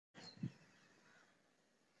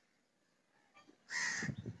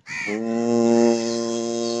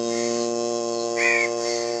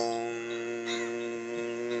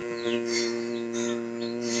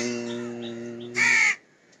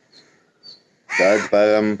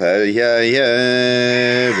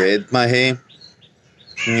Vedmahe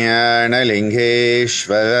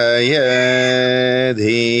Jnanalingeshwaraya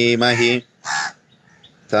Dhimahi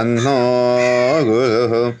Tanno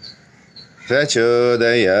Guruhu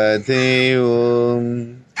Prachodayate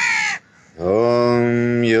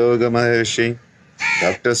Om Yoga Maharshi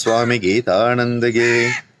Dr. Swami Gitananda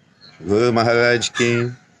Giri Guru Maharaj Ki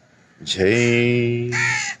Jai.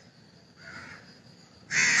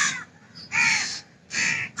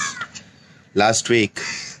 Last week,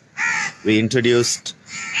 we introduced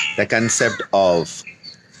the concept of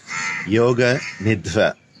Yoga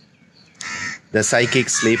Nidra, the psychic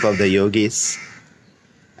sleep of the yogis,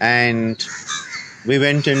 and we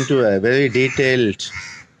went into a very detailed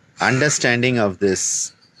understanding of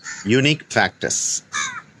this unique practice,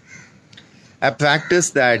 a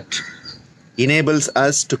practice that enables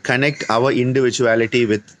us to connect our individuality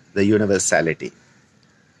with the universality.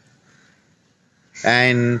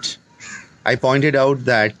 And I pointed out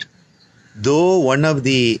that though one of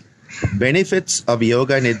the benefits of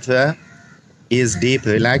Yoga Nidra is deep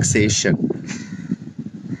relaxation,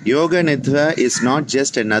 Yoga Nidra is not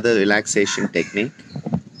just another relaxation technique,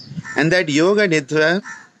 and that Yoga Nidra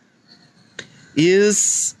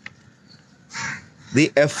is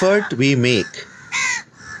the effort we make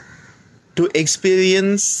to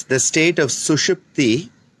experience the state of Sushupti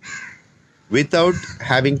without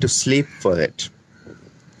having to sleep for it.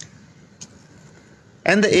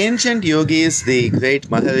 And the ancient yogis, the great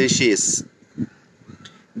Maharishis,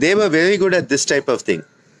 they were very good at this type of thing,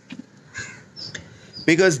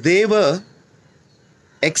 because they were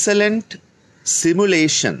excellent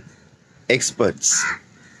simulation experts.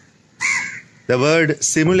 The word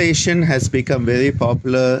simulation has become very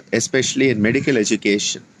popular, especially in medical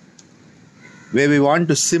education, where we want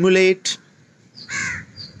to simulate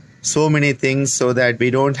so many things so that we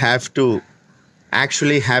don't have to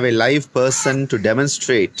actually have a live person to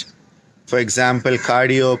demonstrate. For example,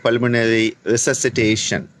 cardiopulmonary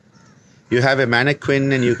resuscitation. You have a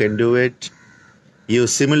mannequin and you can do it. You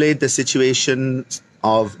simulate the situation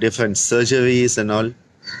of different surgeries and all.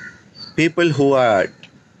 People who are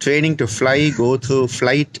training to fly go through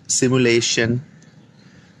flight simulation.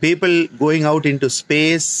 People going out into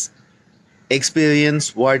space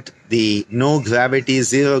experience what the no gravity,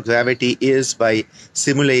 zero gravity is by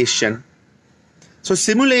simulation. So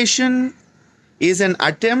simulation is an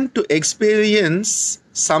attempt to experience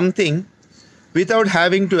something without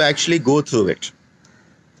having to actually go through it.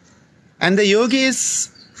 And the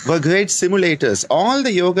yogis were great simulators. All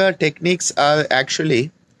the yoga techniques are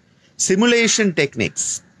actually simulation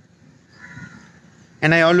techniques.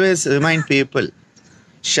 And I always remind people,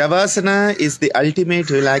 Shavasana is the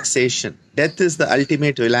ultimate relaxation. Death is the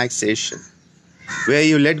ultimate relaxation, where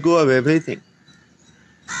you let go of everything.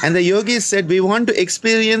 And the yogis said, we want to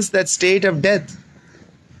experience that state of death,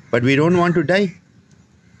 but we don't want to die.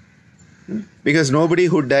 Because nobody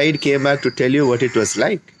who died came back to tell you what it was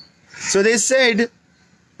like. So they said,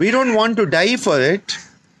 we don't want to die for it.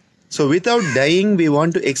 So without dying, we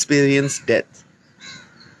want to experience death.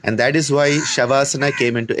 And that is why Shavasana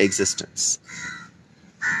came into existence.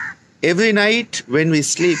 Every night when we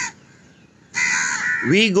sleep,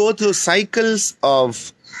 we go through cycles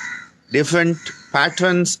of different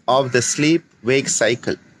patterns of the sleep-wake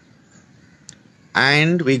cycle.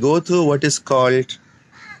 And we go through what is called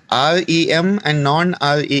REM and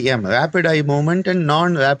non-REM, rapid eye movement and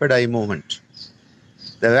non-rapid eye movement.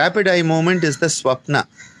 The rapid eye movement is the swapna,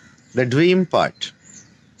 the dream part.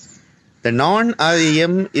 The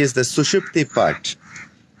non-REM is the sushupti part.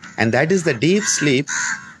 And that is the deep sleep,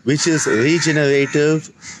 which is regenerative,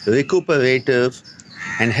 recuperative,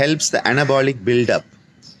 and helps the anabolic build-up.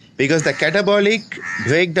 Because the catabolic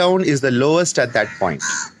breakdown is the lowest at that point.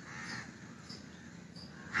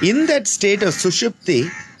 In that state of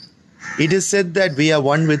Sushupti, it is said that we are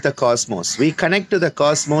one with the cosmos. We connect to the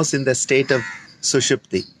cosmos in the state of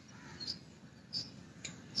Sushupti.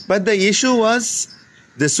 But the issue was,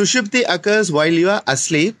 the Sushupti occurs while you are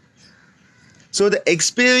asleep. So the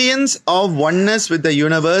experience of oneness with the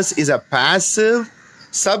universe is a passive,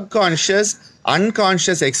 subconscious,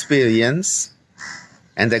 unconscious experience.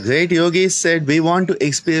 And the great yogis said, we want to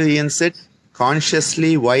experience it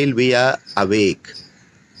consciously while we are awake.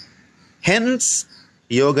 Hence,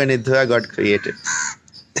 Yoga Nidra got created.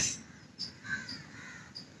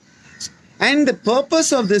 And the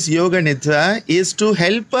purpose of this Yoga Nidra is to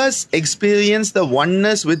help us experience the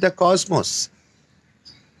oneness with the cosmos.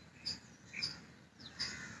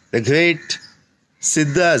 the great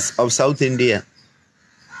Siddhas of South India,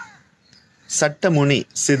 Sattamuni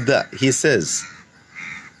Siddha, he says,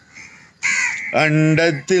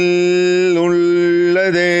 Andatil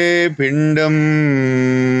ullade pindam,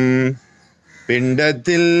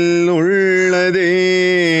 Pindatil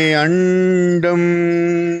ullade andam,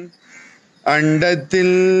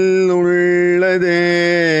 Andatil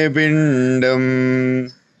ullade pindam,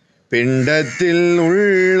 Pindatil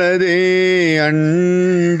ullade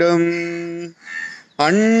andam,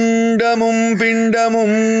 Andamum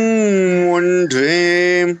pindamum ஒன்றே,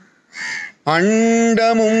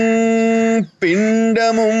 அண்டமும்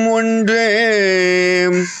பிண்டமும் ஒன்றே,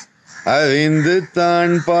 அறிந்து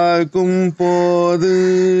தான் பார்க்கும் போது,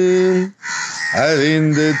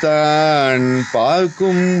 அறிந்து தான்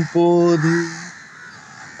பார்க்கும் போது,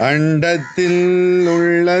 அண்டத்தில்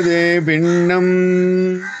உள்ளதே பிண்டம்,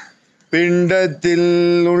 பிண்டத்தில்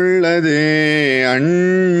உள்ளதே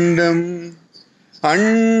அண்டம்,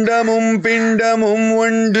 அண்டமும் பிண்டமும்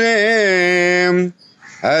ஒன்றே,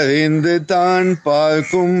 அறிந்து தான்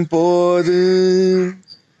பார்க்கும் போது,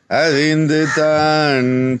 அறிந்து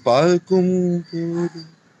தான் பார்க்கும் போது.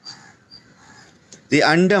 The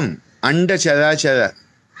Andam, Anda Charachara,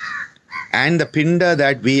 and the Pinda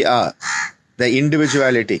that we are, the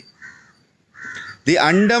individuality. The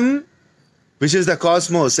Andam, which is the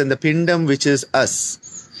cosmos, and the Pindam, which is us.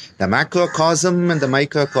 The macrocosm and the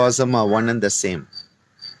microcosm are one and the same.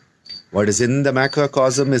 What is in the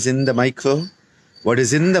macrocosm is in the micro. What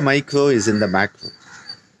is in the micro is in the macro.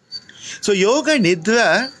 So Yoga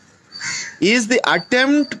Nidra is the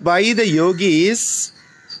attempt by the yogis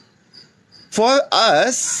for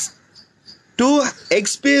us to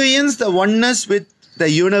experience the oneness with the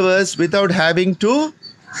universe without having to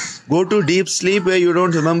go to deep sleep where you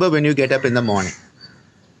don't remember when you get up in the morning.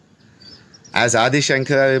 As Adi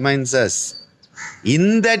Shankara reminds us, in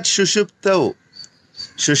that Shushuptau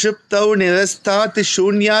nirastat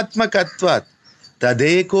shunyatmakatvat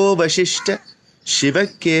tadeko vashishta Shiva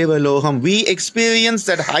kevaloham. We experience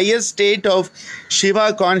that higher state of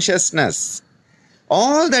Shiva consciousness.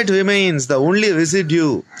 All that remains, the only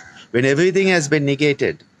residue, when everything has been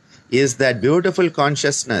negated, is that beautiful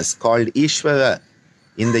consciousness called Ishvara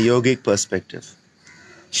in the yogic perspective,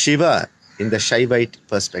 Shiva in the Shaivite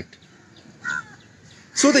perspective.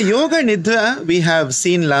 So the Yoga Nidra we have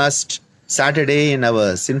seen last Saturday in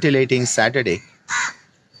our Scintillating Saturday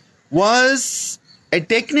was a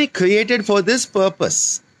technique created for this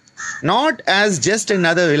purpose, not as just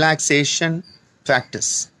another relaxation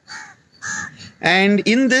practice. And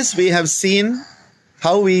in this we have seen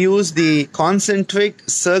how we use the concentric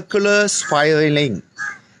circular spiraling,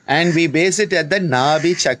 and we base it at the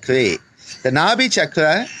Nabhi Chakra. The Nabhi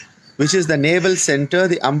Chakra, which is the navel center,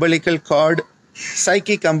 the umbilical cord,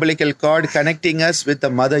 psychic umbilical cord connecting us with the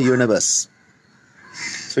mother universe.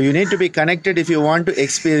 So you need to be connected if you want to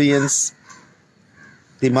experience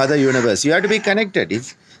the mother universe. You have to be connected.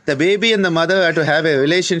 If the baby and the mother are to have a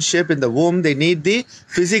relationship in the womb, they need the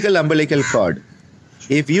physical umbilical cord.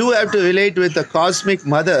 If you have to relate with the cosmic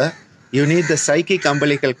mother, you need the psychic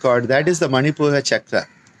umbilical cord. That is the Manipura Chakra,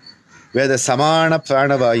 where the Samana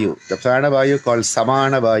Pranavayu, the Pranavayu called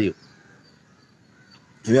Samana Vayu.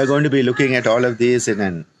 We are going to be looking at all of these in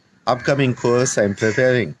an upcoming course I am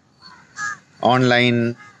preparing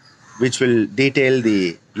online, which will detail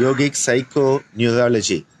the yogic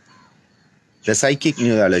psychoneurology, the psychic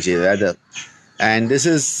neurology rather. And this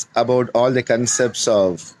is about all the concepts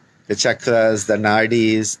of the chakras, the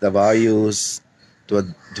nadis, the vayus, the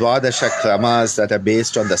dwadasha kramas that are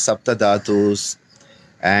based on the sapta dhatus,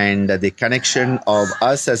 and the connection of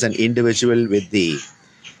us as an individual with the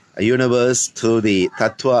universe through the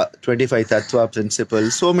tattva, 25 tattva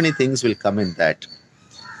principles. So many things will come in that.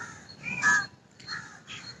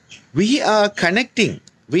 We are connecting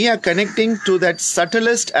to that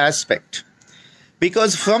subtlest aspect,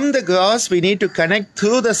 because from the gross we need to connect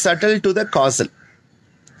through the subtle to the causal.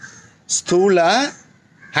 Sthula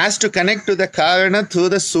has to connect to the karana through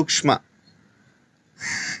the sukshma.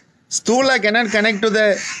 Sthula cannot connect to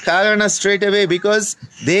the karana straight away because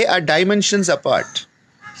they are dimensions apart.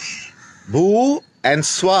 Bhu and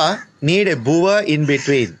Swa need a Bhuva in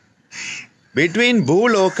between. Between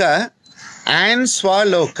Bhuloka and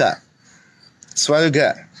Swaloka,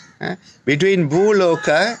 Swarga. Between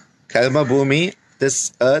Bhuloka, Karma Bhumi,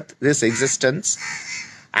 this earth, this existence,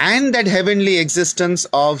 and that heavenly existence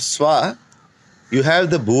of Swa, you have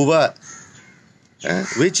the Bhuva,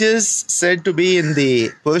 which is said to be in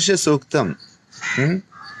the Purusha Suktam,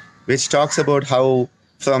 which talks about how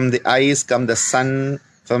from the eyes come the sun,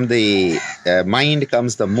 from the mind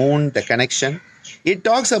comes the moon, the connection. It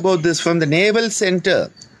talks about this from the navel center.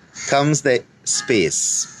 comes the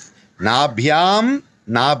space. Nabhyam,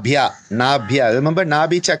 Nabhya, Nabhya. Remember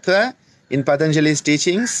Nabhi Chakra in Patanjali's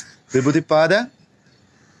teachings? Vibhudipada.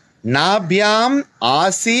 Nabhyam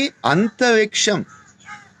Asi Antariksham.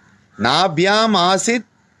 Nabhyam Asit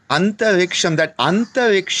Antariksham. That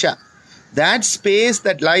Antariksha, that space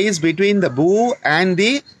that lies between the Bhu and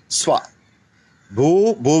the Swa.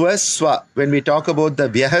 Bhu, Bhuva, Swa. When we talk about the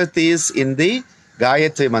Vyahartis in the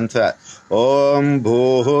Gayatri Mantra. Om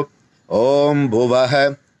Bhuhu, Om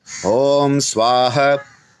Bhuvaha, Om Swaha,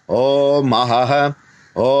 Om Mahaha,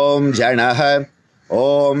 Om Janaha,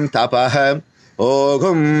 Om Tapaha,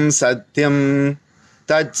 Om Satyam,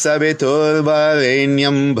 Tat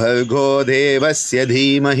Saviturvarenyam Bhargo Devasya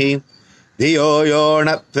Dhimahi, Dhiyo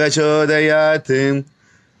Yona Prachodayat,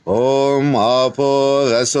 Om Apo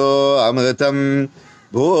Raso Amritam,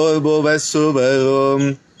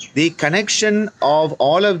 Bhurvuvasuvarum. The connection of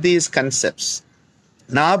all of these concepts.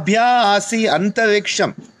 Nabhya Asi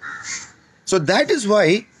Antariksham. So that is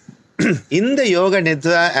why in the Yoga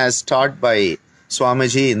Nidra as taught by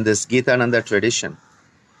Swamiji in this Gitananda tradition,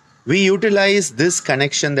 we utilize this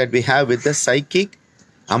connection that we have with the psychic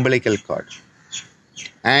umbilical cord.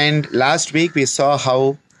 And last week we saw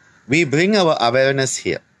how we bring our awareness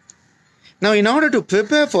here. Now in order to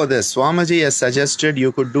prepare for this, Swamiji has suggested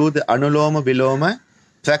you could do the Anuloma Viloma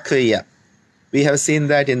Prakriya. We have seen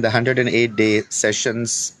that in the 108-day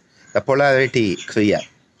sessions, the polarity Kriya,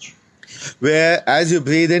 where as you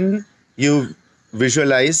breathe in, you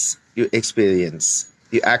visualize, you experience,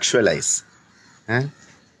 you actualize.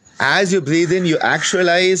 As you breathe in, you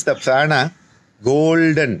actualize the prana,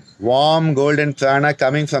 golden, warm golden prana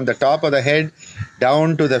coming from the top of the head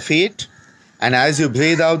down to the feet. And as you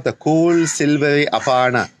breathe out, the cool silvery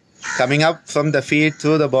apana coming up from the feet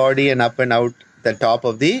through the body and up and out the top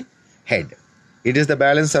of the head. It is the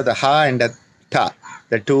balance of the ha and the ta,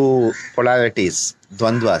 the two polarities,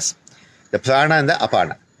 dvandvas, the prana and the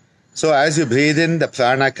apana. So as you breathe in, the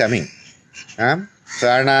prana coming,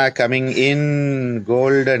 prana coming in,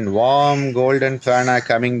 golden, warm golden prana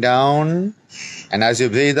coming down, and as you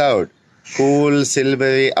breathe out, cool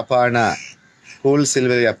silvery apana,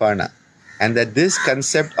 and that this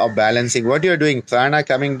concept of balancing, what you are doing, prana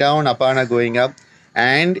coming down, apana going up,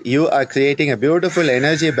 and you are creating a beautiful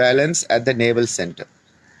energy balance at the navel center.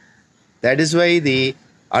 That is why the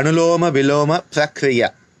Anuloma Viloma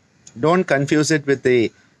Prakriya. Don't confuse it with the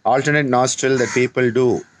alternate nostril that people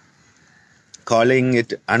do, calling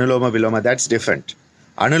it Anuloma Viloma. That's different.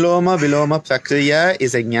 Anuloma Viloma Prakriya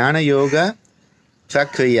is a Jnana Yoga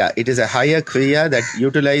Prakriya. It is a higher Kriya that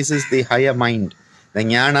utilizes the higher mind, the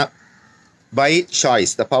Jnana, by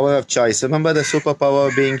choice, the power of choice. Remember, the superpower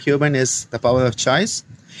of being human is the power of choice.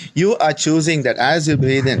 You are choosing that as you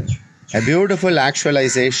breathe in, a beautiful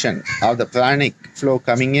actualization of the pranic flow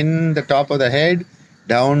coming in the top of the head,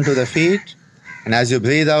 down to the feet, and as you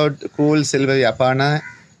breathe out, cool silvery apana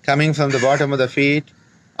coming from the bottom of the feet,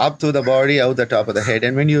 up to the body, out the top of the head.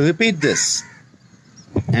 And when you repeat this,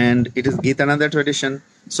 and it is Gitananda tradition,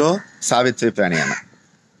 so Savitri Pranayama.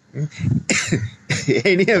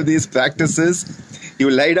 Any of these practices, you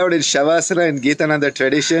lie down in Shavasana in Gitananda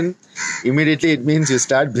tradition, immediately it means you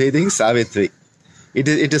start breathing Savitri. It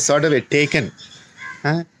is sort of a taken.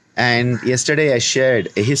 And yesterday I shared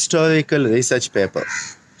a historical research paper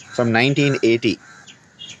from 1980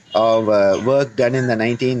 of work done in the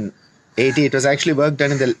 1980. It was actually work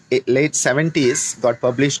done in the late 70s, got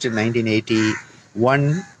published in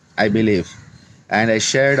 1981, I believe. And I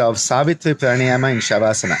shared of Savitri Pranayama in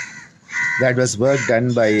Shavasana. That was work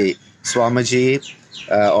done by Swamiji,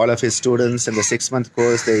 all of his students in the 6-month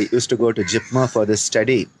course. They used to go to Jipma for this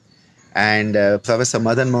study. And Professor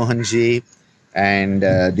Madan Mohanji and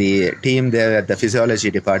the team there at the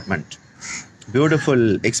physiology department.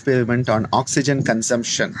 Beautiful experiment on oxygen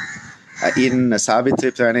consumption in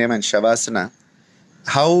Savitri Pranayama and Shavasana.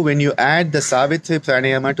 How when you add the Savitri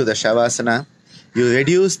Pranayama to the Shavasana, you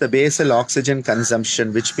reduce the basal oxygen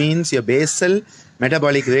consumption, which means your basal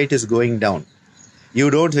metabolic rate is going down.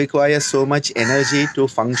 You don't require so much energy to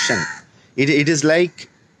function. It is like,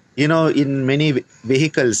 in many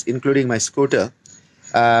vehicles, including my scooter,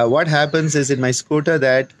 what happens is in my scooter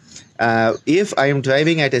that if I am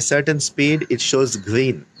driving at a certain speed, it shows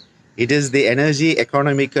green. It is the energy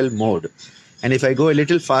economical mode. And if I go a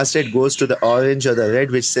little faster, it goes to the orange or the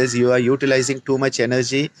red, which says you are utilizing too much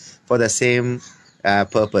energy for the same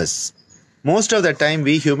purpose. Most of the time,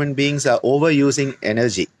 we human beings are overusing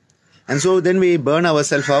energy. And so then we burn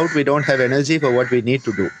ourselves out. We don't have energy for what we need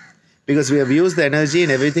to do, because we have used the energy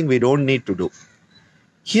in everything we don't need to do.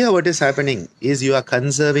 Here what is happening is you are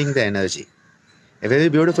conserving the energy. A very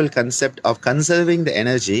beautiful concept of conserving the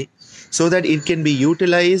energy so that it can be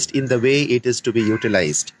utilized in the way it is to be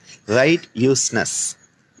utilized. Right useness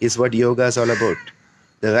is what yoga is all about.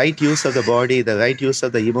 The right use of the body, the right use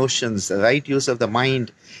of the emotions, the right use of the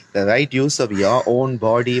mind, the right use of your own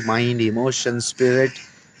body, mind, emotion, spirit,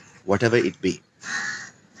 whatever it be.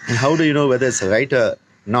 And how do you know whether it's right or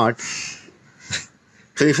not?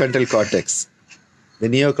 Prefrontal cortex, the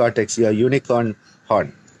neocortex, your unicorn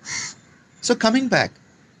horn. So coming back,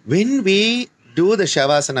 when we do the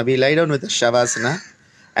Shavasana, we lie down with the Shavasana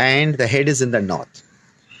and the head is in the north.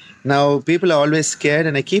 Now, people are always scared,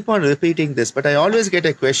 and I keep on repeating this, but I always get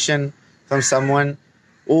a question from someone,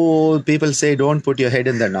 oh, people say don't put your head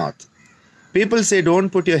in the north. People say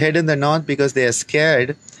don't put your head in the north because they are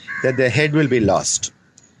scared that their head will be lost.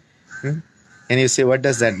 And you say, what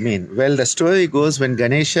does that mean? Well, the story goes when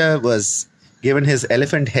Ganesha was given his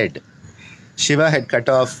elephant head, Shiva had cut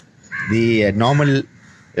off the normal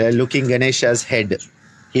looking Ganesha's head.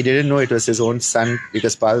 He didn't know it was his own son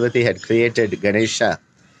because Parvati had created Ganesha.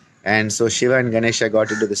 And so Shiva and Ganesha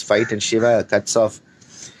got into this fight, and Shiva cuts off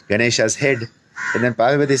Ganesha's head. And then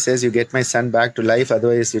Parvati says, you get my son back to life,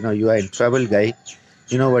 otherwise, you are in trouble, guy.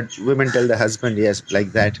 You know what women tell the husband, yes,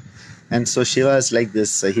 like that. And so Shiva is like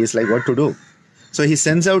this, he's like, what to do? So he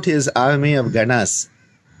sends out his army of Ganas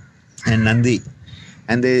and Nandi.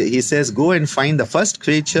 And he says, go and find the first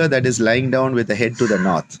creature that is lying down with the head to the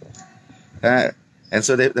north. And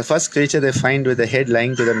so the first creature they find with the head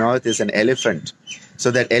lying to the north is an elephant.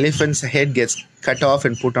 So that elephant's head gets cut off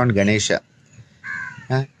and put on Ganesha.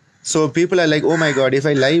 So people are like, oh my God, if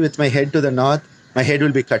I lie with my head to the north, my head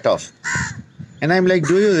will be cut off. And I'm like,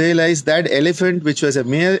 do you realize that elephant, which was a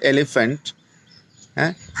mere elephant,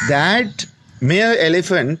 that mere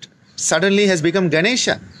elephant suddenly has become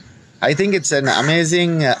Ganesha? I think it's an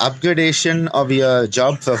amazing upgradation of your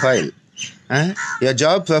job profile. Your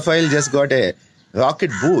job profile just got a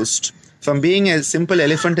rocket boost from being a simple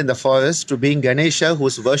elephant in the forest to being Ganesha,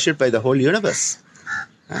 who's worshipped by the whole universe.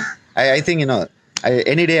 I think,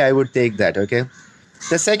 any day I would take that, okay?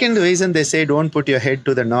 The second reason they say don't put your head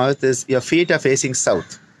to the north is your feet are facing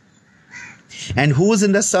south. And who's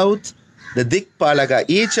in the south? The Dikpalaka.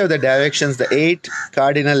 Each of the directions, the 8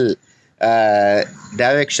 cardinal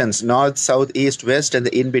directions, north, south, east, west, and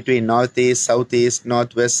the in-between, northeast, southeast,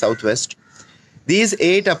 northwest, southwest. These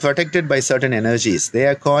 8 are protected by certain energies. They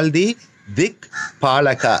are called the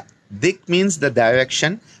Dikpalaka. Dik means the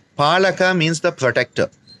direction. Palaka means the protector.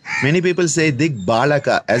 Many people say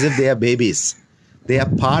Dikbalaka as if they are babies. They are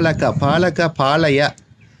Palaka. Palaka, Palaya.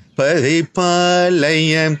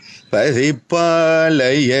 Paripalayam,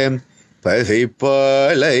 Paripalayam,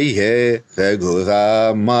 Paripalaya,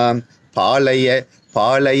 Raghuramam, Palaya,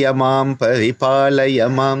 Palayamam,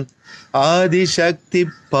 Paripalayamam, Adi Shakti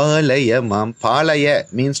Palayamam.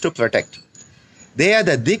 Palaya means to protect. They are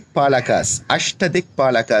the Dikpalakas, Ashta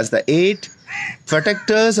Dikpalakas, the 8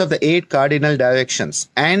 protectors of the 8 cardinal directions.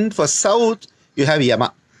 And for south, you have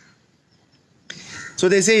Yama. So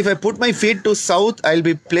they say if I put my feet to south, I'll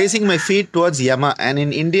be placing my feet towards Yama. And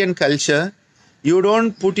in Indian culture, you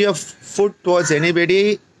don't put your foot towards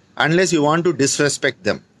anybody unless you want to disrespect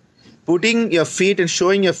them. Putting your feet and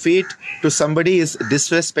showing your feet to somebody is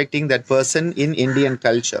disrespecting that person in Indian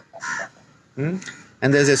culture. And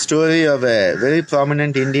there's a story of a very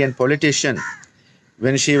prominent Indian politician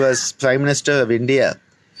when she was Prime Minister of India,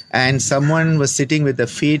 and someone was sitting with the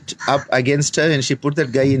feet up against her, and she put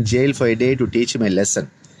that guy in jail for a day to teach him a lesson.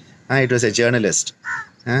 It was a journalist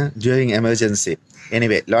during emergency.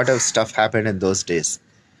 Anyway, a lot of stuff happened in those days.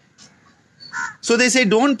 So they say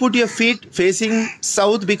don't put your feet facing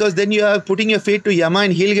south because then you are putting your feet to Yama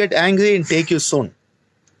and he'll get angry and take you soon.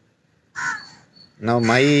 Now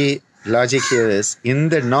my logic here is, in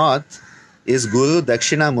the north is Guru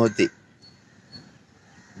Dakshinamurti,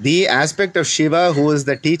 the aspect of Shiva who is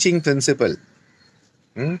the teaching principle.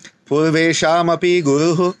 Purveshamapi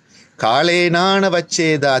Guruhu Kalenana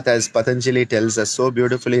Vachedat, as Patanjali tells us so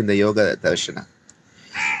beautifully in the Yoga Darshana.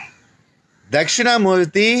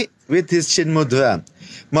 Dakshinamurti with his Chinmudra,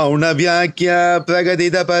 Mauna Vyakya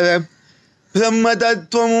Pragadida Para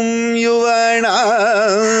Brahmatattvam Yuvanam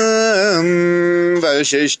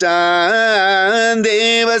Vashishtan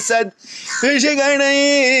Devasad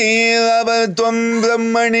Vishaganai Avatvam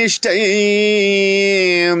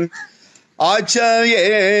Brahmanishtai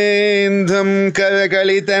Acharyendram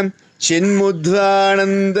Karakalitam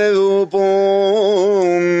Chinmudrananda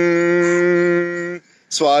Rupom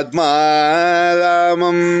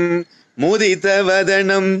Swadmaramam Mudita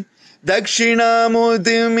Vadanam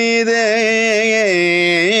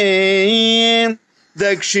Dakshinamurtimide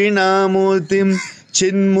Dakshinamurtim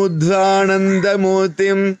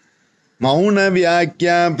Chinmudranandamurtim Mauna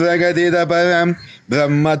Vyakya Pragatita Param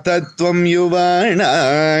Brahma Tattvam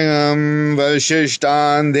Yuvanam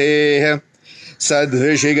Vashishtandeha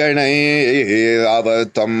Sadrishiganai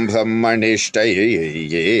Avatam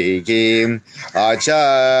Brahmanishtai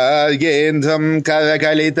Acharyendram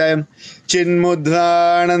Karakalitam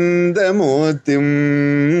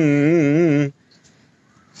Chinmudranandamurtim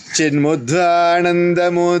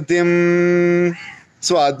Chinmudranandamurtim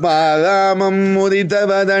Swadmaramam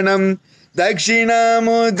Muditavadanam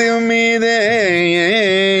Dakshinamurtim Mide.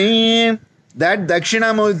 That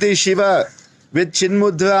Dakshinamurti Shiva with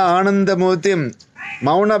Chinmudra Anandamurtim,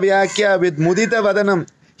 Mauna Vyakya with Mudita Vadanam.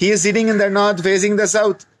 He is sitting in the north facing the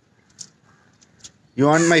south. You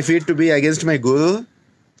want my feet to be against my guru?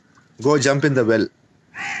 Go jump in the well.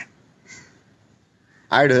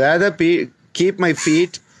 I'd rather keep my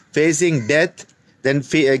feet facing death than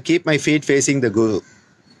keep my feet facing the guru.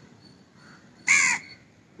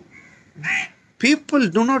 People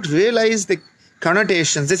do not realize the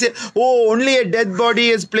connotations. They say, oh, only a dead body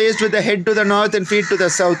is placed with the head to the north and feet to the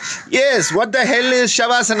south. Yes, what the hell is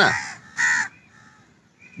Shavasana?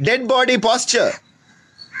 Dead body posture.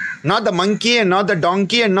 Not the monkey and not the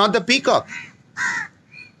donkey and not the peacock.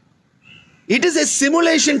 It is a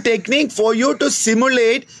simulation technique for you to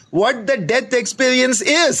simulate what the death experience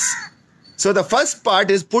is. So the first part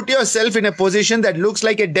is put yourself in a position that looks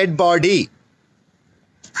like a dead body.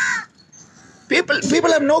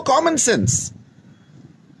 People have no common sense.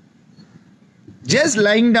 Just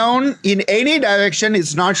lying down in any direction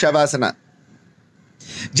is not Shavasana.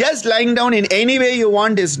 Just lying down in any way you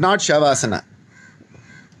want is not Shavasana.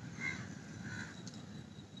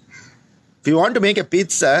 If you want to make a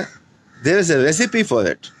pizza, there is a recipe for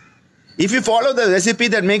it. If you follow the recipe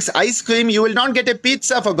that makes ice cream, you will not get a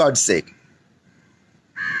pizza, for God's sake.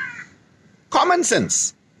 Common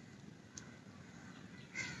sense.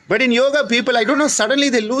 But in yoga, people, I don't know, suddenly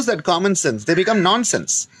they lose that common sense. They become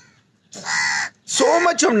nonsense. So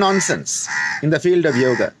much of nonsense in the field of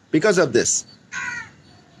yoga because of this.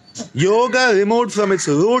 Yoga removed from its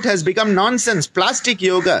root has become nonsense, plastic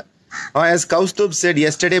yoga. Or as Kaustubh said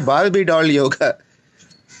yesterday, Barbie doll yoga.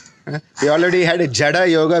 We already had a Jada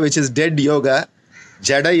yoga, which is dead yoga.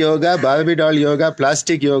 Jada yoga, Barbie doll yoga,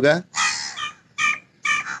 plastic yoga.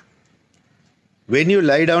 When you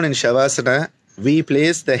lie down in Shavasana, we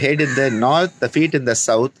place the head in the north, the feet in the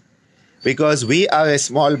south, because we are a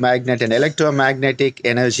small magnet, an electromagnetic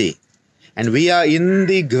energy. And we are in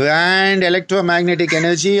the grand electromagnetic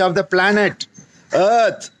energy of the planet,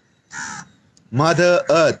 Earth. Mother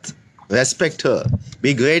Earth. Respect her.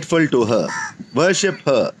 Be grateful to her. Worship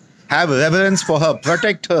her. Have reverence for her.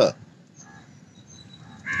 Protect her.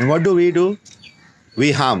 And what do?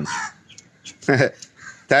 We harm.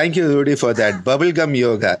 Thank you, Rudy, for that. Bubblegum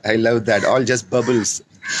yoga. I love that. All just bubbles.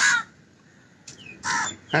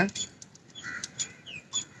 Huh?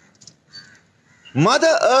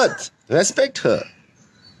 Mother Earth. Respect her.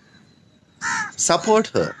 Support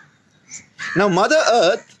her. Now, Mother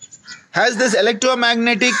Earth has this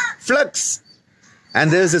electromagnetic flux.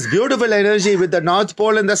 And there is this beautiful energy with the North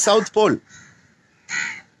Pole and the South Pole.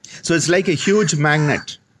 So it's like a huge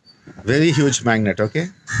magnet. Very huge magnet, okay?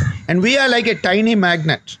 And we are like a tiny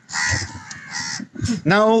magnet.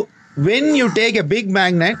 Now, when you take a big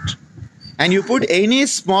magnet and you put any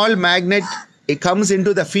small magnet, it comes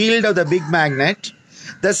into the field of the big magnet,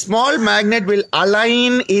 the small magnet will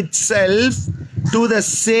align itself to the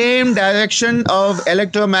same direction of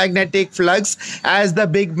electromagnetic flux as the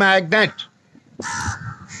big magnet.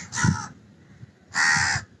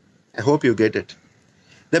 I hope you get it.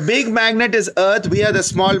 The big magnet is Earth, we are the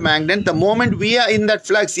small magnet. The moment we are in that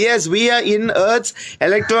flux, yes, we are in Earth's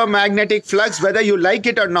electromagnetic flux, whether you like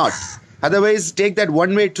it or not. Otherwise, take that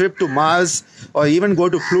one-way trip to Mars or even go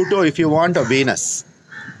to Pluto if you want, or Venus.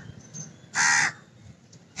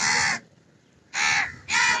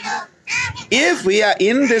 If we are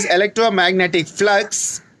in this electromagnetic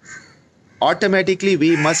flux, automatically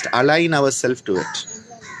we must align ourselves to it.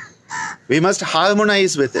 We must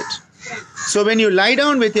harmonize with it. So when you lie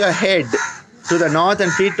down with your head to the north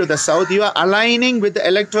and feet to the south, you are aligning with the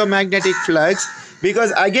electromagnetic flux,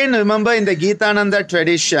 because again, remember, in the Gitananda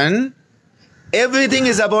tradition, everything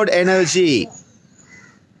is about energy.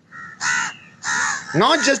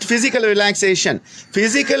 Not just physical relaxation.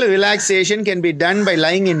 Physical relaxation can be done by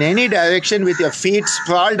lying in any direction with your feet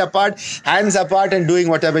sprawled apart, hands apart, and doing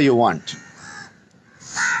whatever you want.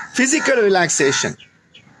 Physical relaxation.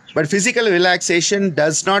 But physical relaxation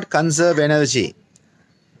does not conserve energy.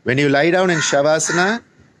 When you lie down in Shavasana,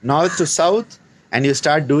 north to south, and you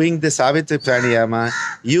start doing the Savitri Pranayama,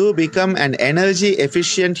 you become an energy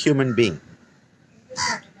efficient human being.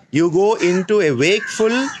 You go into a wakeful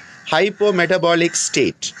hypometabolic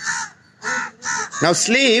state. Now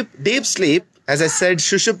sleep, deep sleep, as I said,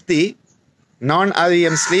 Shushupti,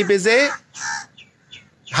 non-REM sleep is a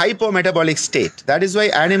hypometabolic state. That is why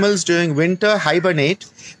animals during winter hibernate.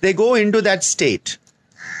 They go into that state.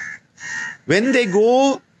 When they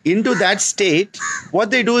go into that state, what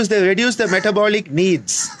they do is they reduce the metabolic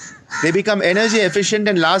needs. They become energy efficient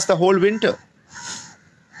and last the whole winter.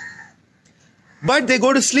 But they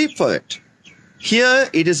go to sleep for it. Here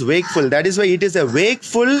it is wakeful. That is why it is a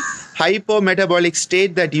wakeful hypometabolic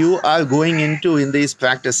state that you are going into in these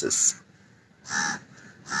practices.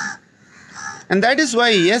 And that is why,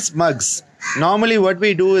 yes, mugs. Normally what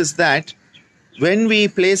we do is that when we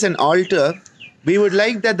place an altar, we would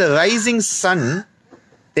like that the rising sun,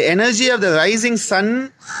 the energy of the rising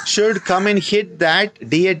sun should come and hit that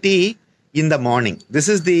deity in the morning. This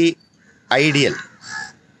is the ideal.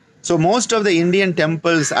 So most of the Indian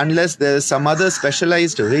temples, unless there is some other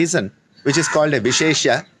specialized reason, which is called a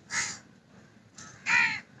Vishesha.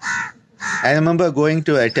 I remember going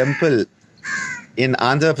to a temple in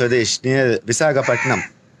Andhra Pradesh near Visakhapatnam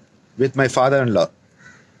with my father-in-law.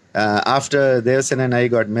 After Devasena and I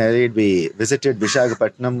got married, we visited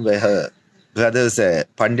Visakhapatnam where her brother's a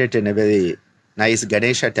Pandit in a very nice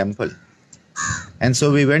Ganesha temple. And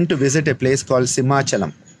so we went to visit a place called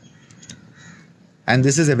Simhachalam. And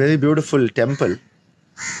this is a very beautiful temple.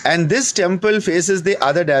 And this temple faces the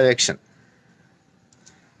other direction.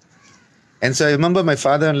 And so I remember my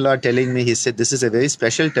father-in-law telling me, he said, this is a very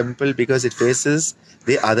special temple because it faces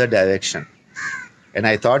the other direction. And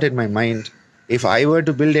I thought in my mind, if I were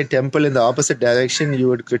to build a temple in the opposite direction, you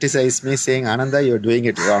would criticize me saying, Ananda, you're doing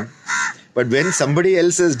it wrong. But when somebody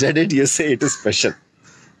else has done it, you say it is special.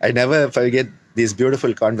 I never forget these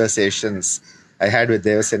beautiful conversations I had with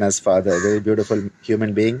Devasena's father, a very beautiful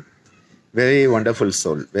human being, very wonderful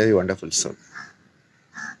soul, very wonderful soul.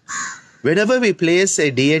 Whenever we place a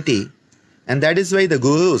deity, and that is why the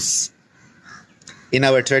gurus in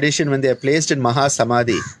our tradition, when they are placed in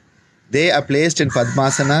Mahasamadhi, they are placed in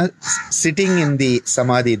Padmasana, sitting in the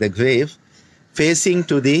Samadhi, the grave, facing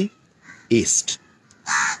to the east.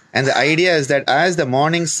 And the idea is that as the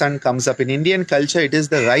morning sun comes up, in Indian culture, it is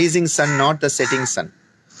the rising sun, not the setting sun.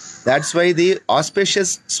 That's why the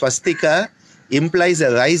auspicious swastika implies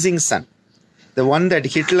a rising sun. The one that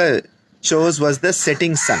Hitler chose was the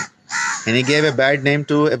setting sun. And he gave a bad name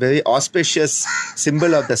to a very auspicious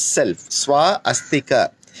symbol of the self, Swa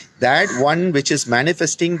Astika. That one which is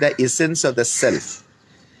manifesting the essence of the self.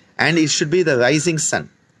 And it should be the rising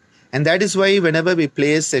sun. And that is why whenever we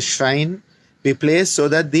place a shrine, we place so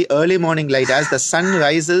that the early morning light, as the sun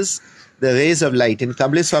rises, the rays of light. In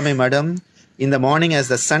Kabliswami Madam, in the morning as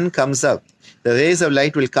the sun comes up, the rays of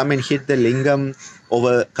light will come and hit the lingam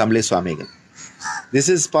over Kambleswami. This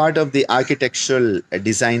is part of the architectural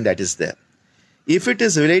design that is there. If it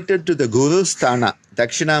is related to the Guru Sthana,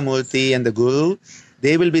 Dakshinamurti and the Guru,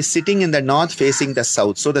 they will be sitting in the north facing the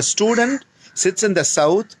south. So the student sits in the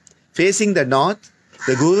south facing the north,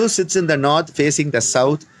 the Guru sits in the north facing the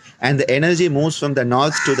south, and the energy moves from the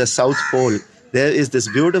north to the south pole. There is this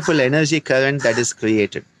beautiful energy current that is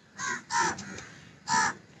created.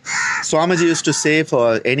 Swamiji used to say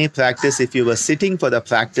for any practice, if you were sitting for the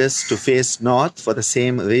practice, to face north for the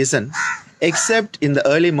same reason, except in the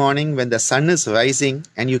early morning when the sun is rising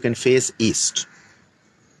and you can face east.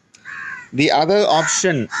 The other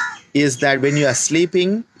option is that when you are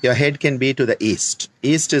sleeping, your head can be to the east.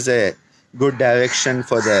 East is a good direction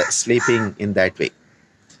for the sleeping in that way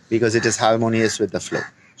because it is harmonious with the flow.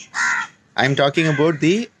 I am talking about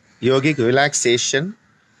the yogic relaxation,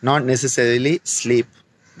 not necessarily sleep.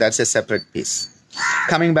 That's a separate piece.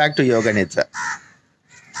 Coming back to Yoga Nidra.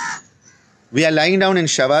 We are lying down in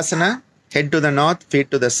Shavasana, head to the north, feet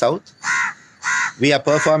to the south. We are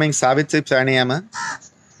performing Savitri Pranayama.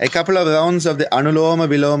 A couple of rounds of the Anuloma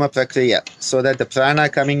Viloma Prakriya, so that the prana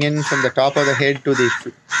coming in from the top of the head to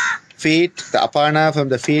the feet, the apana from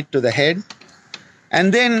the feet to the head.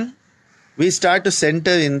 And then we start to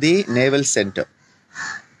center in the navel center,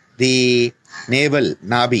 the navel,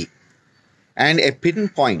 nabi, and a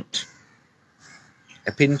pinpoint,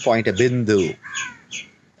 a bindu,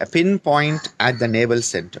 a pinpoint at the navel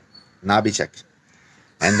center, nabi chakra.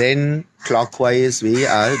 And then clockwise we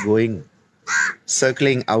are going,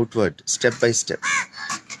 circling outward, step by step.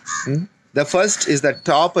 The first is the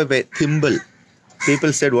top of a thimble.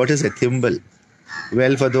 People said, what is a thimble?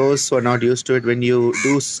 Well, for those who are not used to it, when you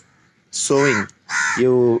do sewing,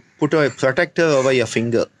 you put a protector over your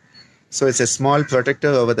finger. So it's a small protector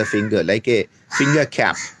over the finger, like a finger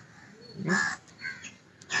cap.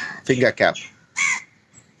 Finger cap.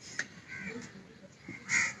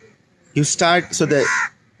 You start, so the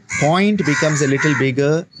point becomes a little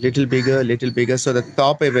bigger, little bigger, little bigger. So the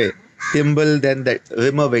top of a thimble, then the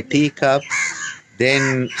rim of a teacup,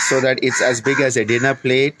 then so that it's as big as a dinner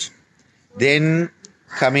plate, then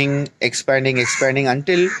coming, expanding, expanding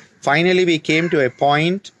until finally we came to a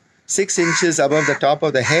point 6 inches above the top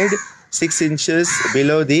of the head, 6 inches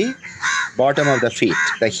below the bottom of the feet,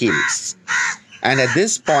 the heels. And at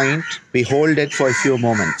this point, we hold it for a few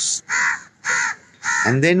moments.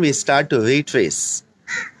 And then we start to retrace.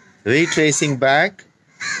 Retracing back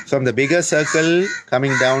from the bigger circle,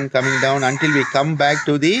 coming down until we come back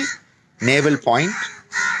to the navel point.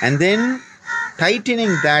 And then tightening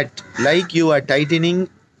that like you are tightening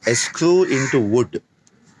a screw into wood.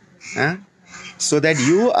 So that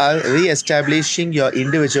you are re-establishing your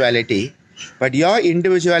individuality. But your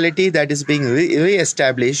individuality that is being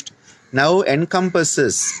re-established now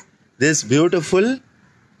encompasses this beautiful,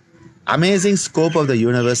 amazing scope of the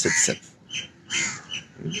universe itself.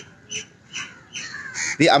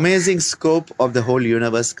 The amazing scope of the whole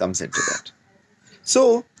universe comes into that.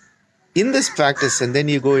 So, in this practice, and then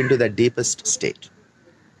you go into the deepest state.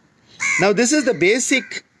 Now, this is the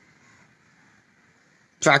basic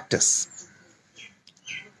practice.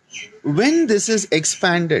 When this is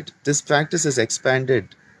expanded, this practice is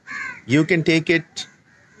expanded, you can take it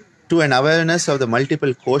to an awareness of the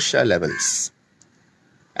multiple kosha levels.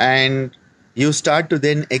 And you start to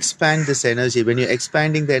then expand this energy. When you're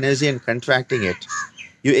expanding the energy and contracting it,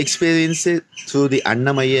 you experience it through the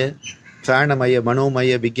Annamaya, Pranamaya,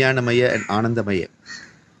 Manomaya, Vijnanamaya and Anandamaya.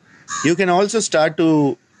 You can also start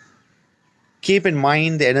to keep in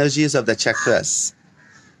mind the energies of the chakras.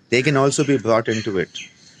 They can also be brought into it.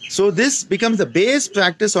 So this becomes the base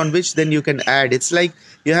practice on which then you can add. It's like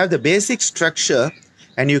you have the basic structure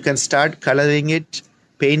and you can start coloring it,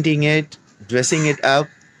 painting it, dressing it up,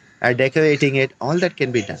 decorating it. All that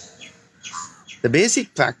can be done. The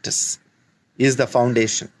basic practice is the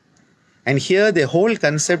foundation. And here the whole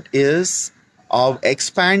concept is of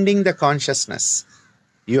expanding the consciousness.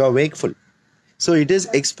 You are wakeful. So it is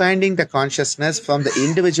expanding the consciousness from the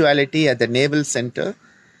individuality at the navel center,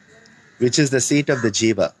 which is the seat of the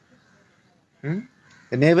jiva.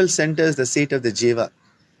 The navel center is the seat of the jiva.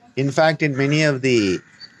 In fact, in many of the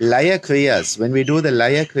Laya Kriyas, when we do the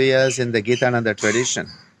Laya Kriyas in the Gitananda tradition,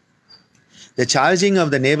 the charging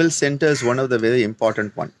of the navel center is one of the very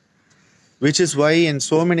important one. Which is why in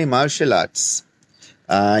so many martial arts,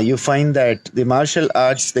 you find that the martial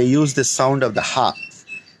arts, they use the sound of the ha.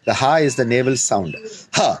 The ha is the navel sound.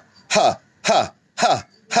 Ha, ha, ha, ha,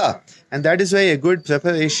 ha. And that is why a good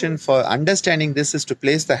preparation for understanding this is to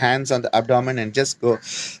place the hands on the abdomen and just go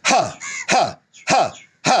ha, ha, ha,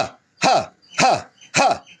 ha, ha, ha, ha,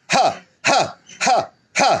 ha, ha, ha, ha, ha,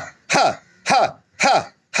 ha, ha,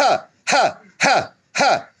 ha, ha, ha,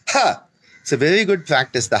 ha, ha. It's a very good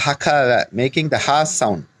practice, the hakara, making the ha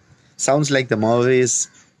sound. Sounds like the Maoris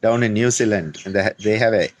down in New Zealand. And they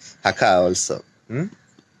have a haka also.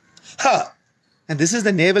 Ha! And this is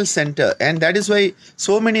the navel center. And that is why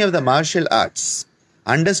so many of the martial arts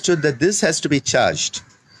understood that this has to be charged.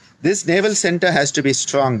 This navel center has to be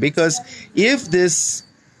strong, because if this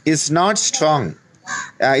is not strong,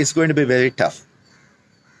 it's going to be very tough.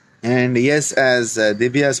 And yes, as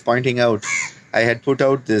Divya is pointing out, I had put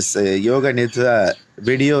out this Yoga Nidra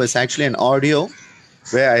video. It's actually an audio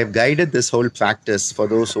where I have guided this whole practice for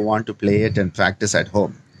those who want to play it and practice at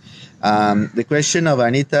home. The question of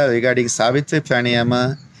Anita regarding Savitri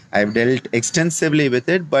Pranayama, I've dealt extensively with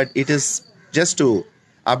it, but it is just to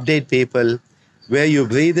update people where you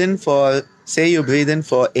breathe in for, say you breathe in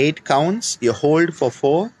for 8 counts, you hold for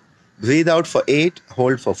 4, breathe out for 8,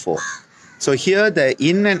 hold for 4. So here the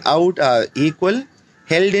in and out are equal,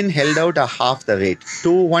 held in, held out are half the rate.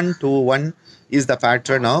 2-1, 2-1 is the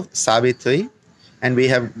pattern of Savitri. And we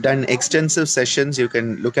have done extensive sessions. You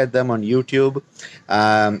can look at them on YouTube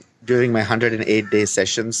during my 108-day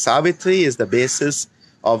sessions. Savitri is the basis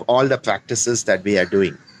of all the practices that we are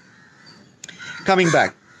doing. Coming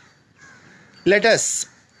back, let us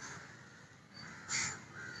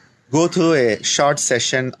go through a short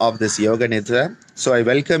session of this Yoga Nidra. So I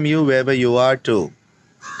welcome you wherever you are to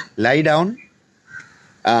lie down,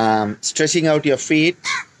 stretching out your feet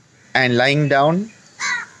and lying down.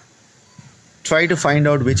 Try to find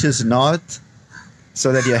out which is north,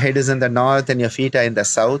 so that your head is in the north and your feet are in the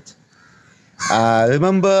south.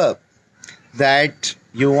 Remember that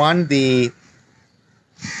you want the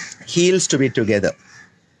heels to be together.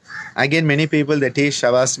 Again, many people, they teach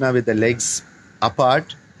Shavasana with the legs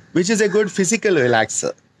apart. which is a good physical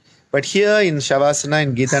relaxer. But here in Shavasana,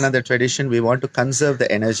 in Gitananda tradition, we want to conserve the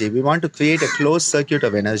energy. We want to create a closed circuit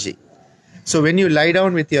of energy. So when you lie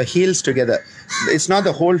down with your heels together, it's not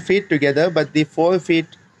the whole feet together, but the 4 feet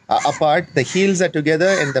are apart, the heels are together,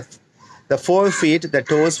 and the 4 feet, the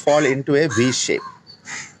toes fall into a V shape.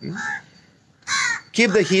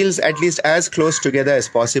 Keep the heels at least as close together as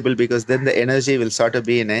possible, because then the energy will sort of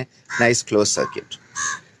be in a nice closed circuit.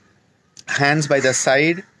 Hands by the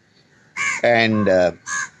side, and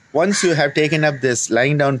once you have taken up this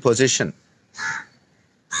lying down position,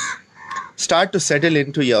 start to settle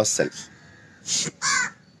into yourself.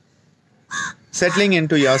 Settling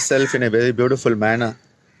into yourself in a very beautiful manner,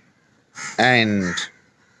 and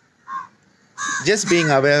just being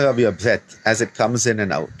aware of your breath as it comes in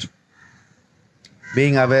and out.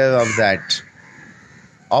 Being aware of that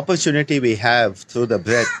opportunity we have through the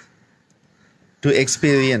breath to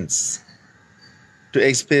experience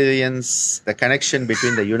the connection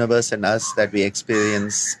between the universe and us that we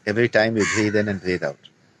experience every time we breathe in and breathe out.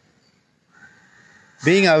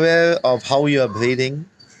 Being aware of how you are breathing.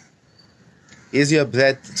 Is your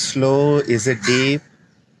breath slow? Is it deep?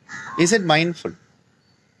 Is it mindful?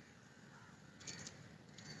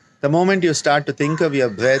 The moment you start to think of your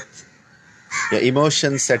breath, your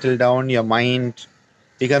emotions settle down, your mind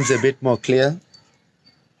becomes a bit more clear.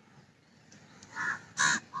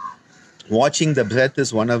 Watching the breath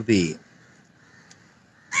is one of the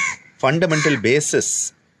fundamental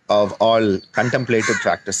basis of all contemplative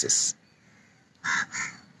practices.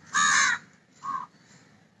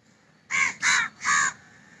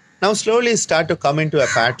 Now slowly start to come into a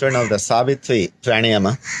pattern of the Savitri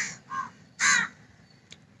pranayama,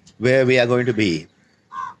 where we are going to be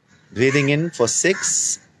breathing in for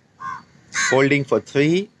 6, holding for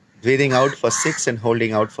 3, breathing out for 6 and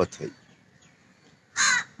holding out for 3.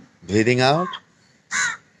 Breathing out.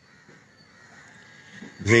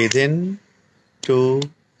 Breathe in, 2,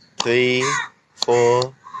 3,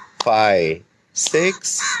 4, 5,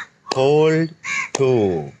 6. Hold,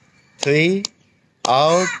 2, 3.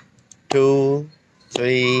 Out, 2,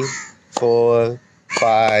 3, 4,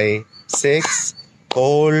 5, 6.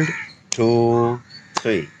 Hold, 2,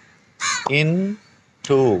 3. In,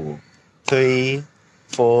 2, 3,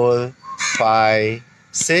 4, 5,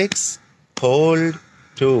 6. Hold,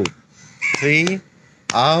 2, 3.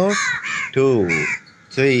 Out, 2,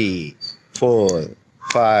 3, 4,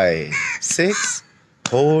 5, 6.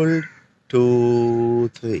 Hold, 2,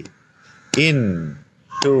 3. In,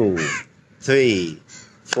 2, 3,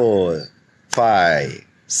 4, 5,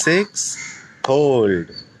 6.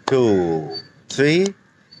 Hold, 2, 3.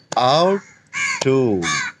 Out, 2,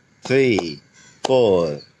 3,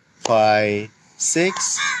 4, 5,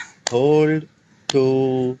 6. Hold,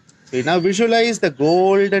 2, 3. Now visualize the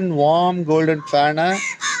golden, warm, golden prana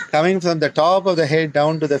coming from the top of the head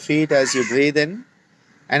down to the feet as you breathe in.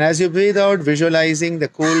 And as you breathe out, visualizing the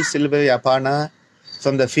cool silvery apana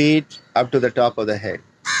from the feet up to the top of the head.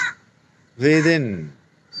 Breathe in,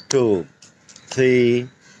 2, 3,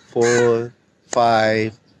 4,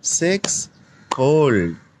 5, 6.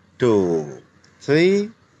 Hold, 2, 3.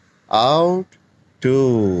 Out,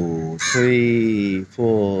 2, 3,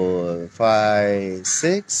 4, 5,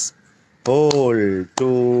 6. Hold,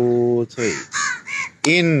 2, 3.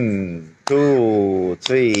 In, 2,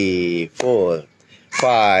 3, 4,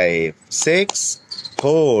 5, 6.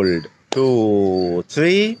 Hold, 2,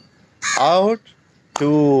 3. Out,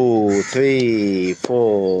 2, 3,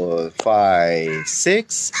 4, 5,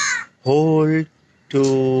 6. Hold,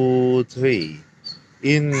 2, 3.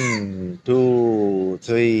 In, 2,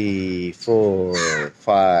 3, 4,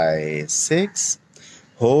 5, 6.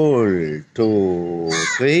 Hold, 2,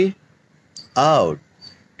 3. Out,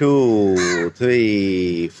 2,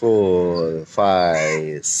 3, 4,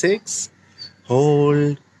 5, 6.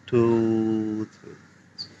 Hold, 2, 3.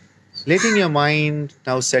 Letting your mind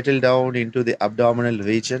now settle down into the abdominal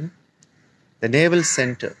region, the navel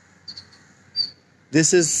center.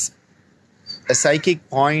 This is a psychic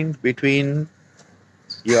point between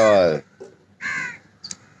your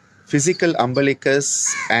physical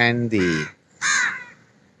umbilicus and the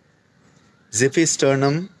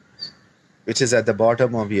xiphisternum, which is at the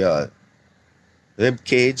bottom of your rib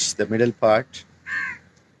cage, the middle part.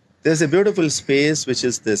 There's a beautiful space which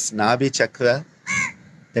is this Nabhi chakra,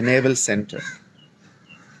 the navel center.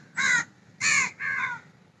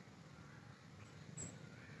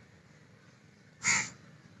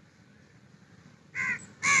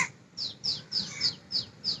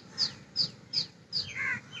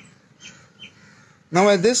 Now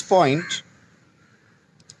at this point,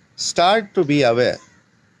 start to be aware.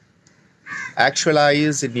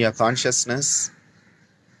 Actualize in your consciousness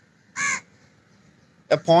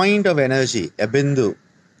a point of energy, a bindu,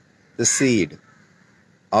 the seed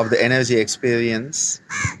of the energy experience,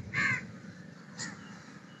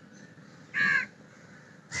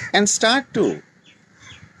 and start to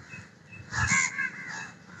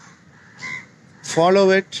follow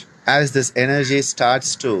it as this energy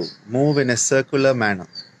starts to move in a circular manner.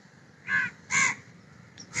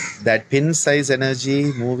 That pin-size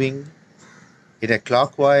energy moving in a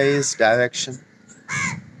clockwise direction,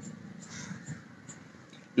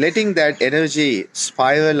 letting that energy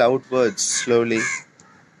spiral outwards slowly,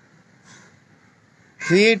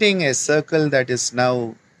 creating a circle that is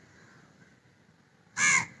now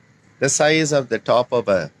the size of the top of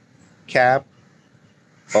a cap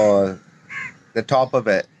or the top of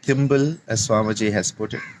a thimble, as Swamiji has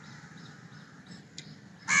put it.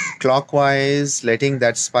 Clockwise, letting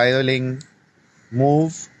that spiraling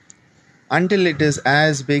move until it is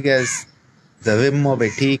as big as the rim of a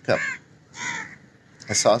teacup,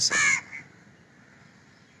 a saucer.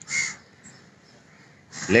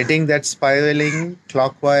 Letting that spiraling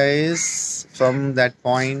clockwise from that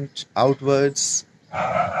point outwards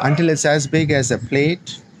until it's as big as a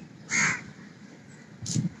plate.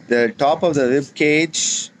 The top of the rib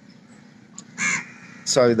cage,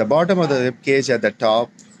 the bottom of the rib cage at the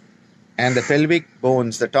top, and the pelvic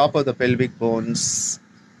bones, the top of the pelvic bones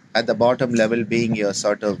at the bottom level being your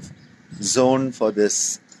sort of zone for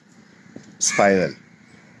this spiral.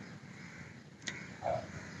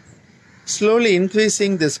 Slowly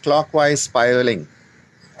increasing this clockwise spiraling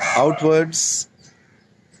outwards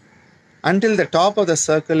until the top of the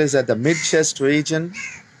circle is at the mid-chest region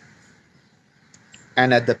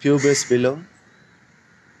and at the pubis below.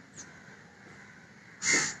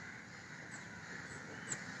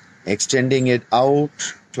 Extending it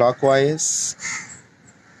out clockwise,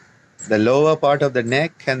 the lower part of the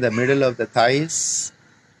neck and the middle of the thighs.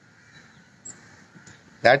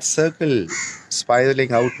 That circle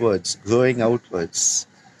spiraling outwards, growing outwards,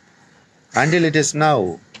 until it is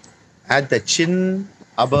now at the chin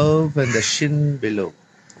above and the shin below.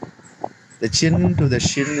 The chin to the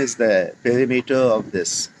shin is the perimeter of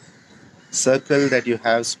this circle that you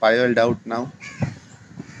have spiraled out now.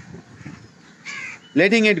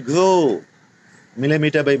 Letting it grow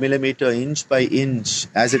millimeter by millimeter, inch by inch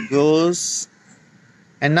as it grows.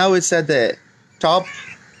 And now it's at the top,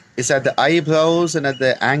 it's at the eyebrows and at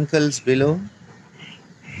the ankles below.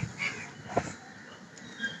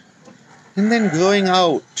 And then growing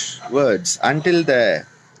outwards until the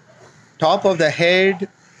top of the head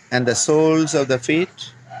and the soles of the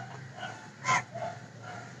feet.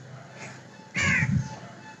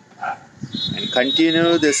 And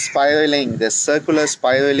continue this spiraling, this circular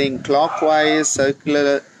spiraling, clockwise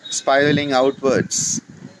circular spiraling outwards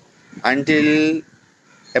until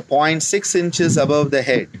a point 6 inches above the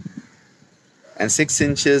head and 6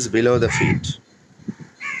 inches below the feet.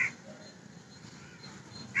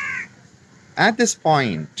 At this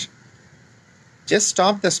point, just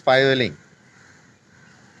stop the spiraling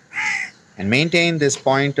and maintain this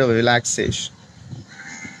point of relaxation.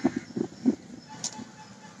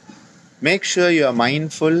 Make sure you are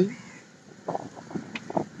mindful,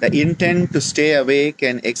 the intent to stay awake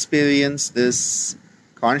and experience this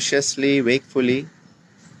consciously, wakefully.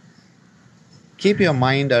 Keep your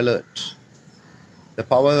mind alert. The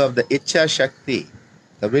power of the Ichcha Shakti,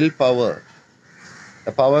 the willpower,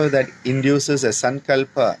 the power that induces a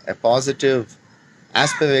sankalpa, a positive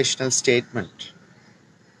aspirational statement,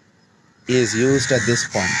 is used at this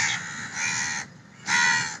point.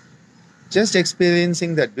 Just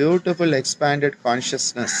experiencing that beautiful expanded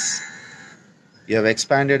consciousness. You have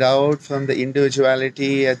expanded out from the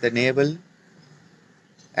individuality at the navel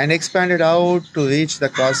and expanded out to reach the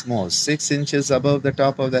cosmos, 6 inches above the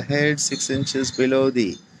top of the head, 6 inches below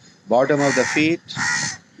the bottom of the feet,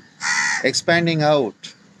 expanding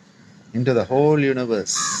out into the whole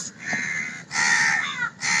universe.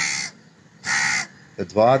 The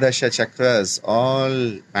Dvadasha chakras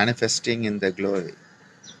all manifesting in their glory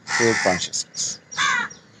through consciousness.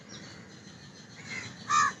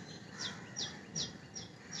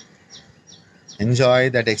 Enjoy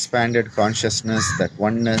that expanded consciousness, that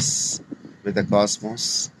oneness with the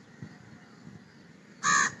cosmos.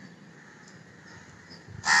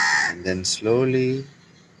 And then slowly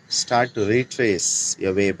start to retrace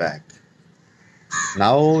your way back.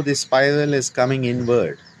 Now the spiral is coming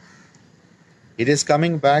inward. It is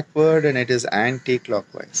coming backward and it is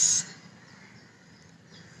anti-clockwise.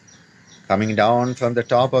 Coming down from the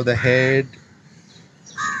top of the head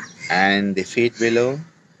and the feet below.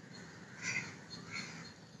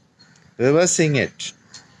 Reversing it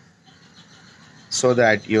so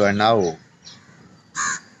that you are now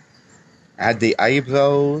at the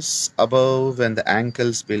eyebrows above and the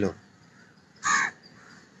ankles below.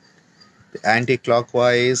 The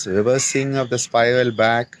anti-clockwise reversing of the spiral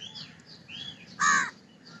back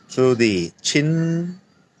through the chin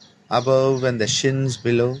above and the shins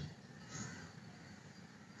below.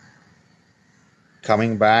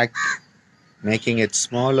 Coming back, making it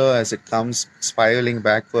smaller as it comes spiraling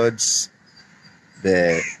backwards.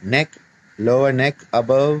 The neck, lower neck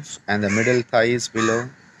above and the middle thighs below.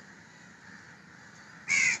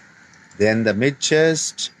 Then the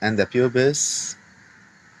mid-chest and the pubis.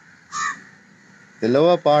 The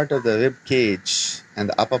lower part of the rib cage and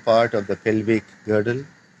the upper part of the pelvic girdle.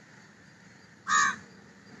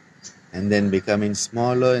 And then becoming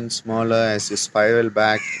smaller and smaller as you spiral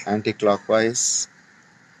back anti-clockwise.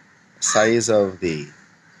 Size of the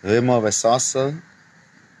rim of a saucer,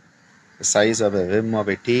 the size of the rim of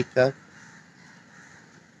a teacup,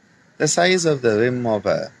 the size of the rim of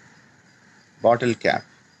a bottle cap,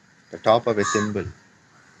 the top of a thimble.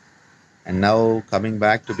 And now coming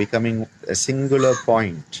back to becoming a singular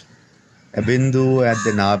point, a bindu at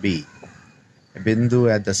the nabi, a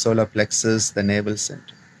bindu at the solar plexus, the navel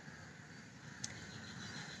center.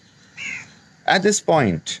 At this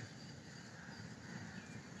point,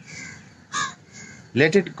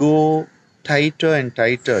 let it go tighter and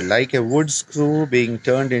tighter, like a wood screw being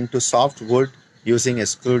turned into soft wood using a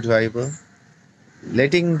screwdriver.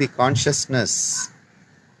 Letting the consciousness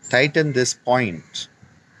tighten this point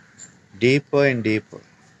deeper and deeper.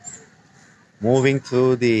 Moving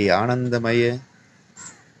through the Anandamaya,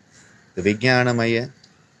 the Vijnanamaya,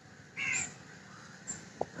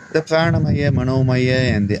 the Pranamaya,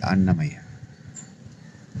 Manomaya and the Annamaya.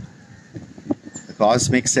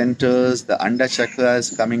 Cosmic centers, the Anda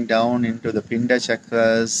chakras coming down into the Pinda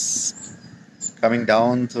chakras, coming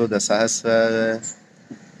down through the Sahasrara,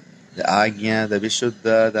 the Agnya, the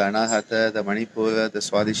Vishuddha, the Anahata, the Manipura, the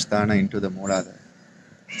Swadhisthana into the Mooladhara.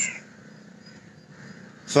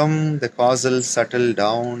 From the causal subtle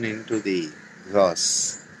down into the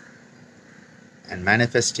gross and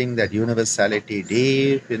manifesting that universality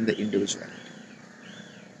deep in the individuality.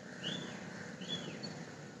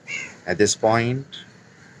 At this point,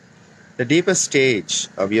 the deepest stage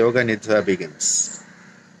of Yoga Nidra begins.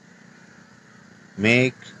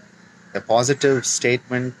 Make a positive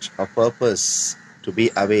statement of purpose to be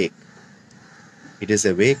awake. It is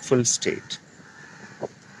a wakeful state.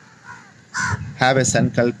 Have a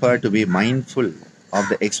sankalpa to be mindful of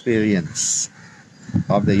the experience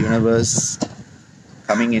of the universe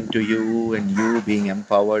coming into you and you being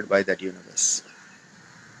empowered by that universe.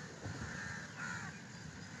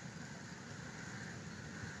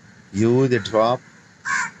 You, the drop,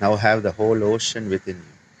 now have the whole ocean within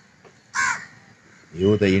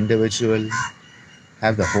you. You, the individual,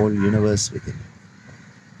 have the whole universe within you.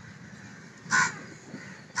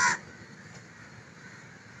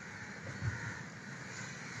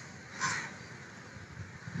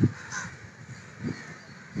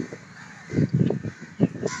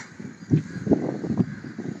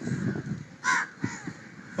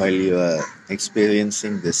 While you are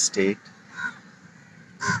experiencing this state,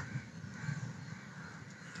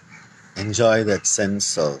 enjoy that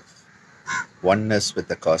sense of oneness with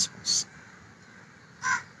the cosmos.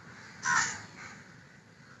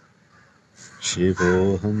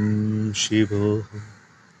 Shivoham, Shivoham,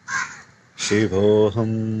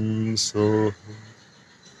 Shivoham, Soham,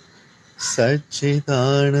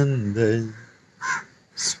 Satchidananda,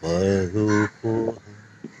 Swarupoham.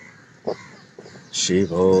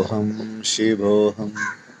 Shivoham, Shivoham,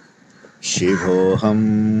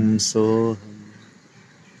 Shivoham, Soham,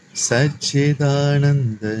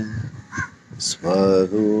 Satchidananda,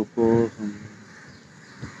 Swarupoham.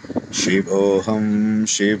 Shivoham,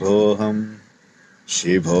 Shivoham,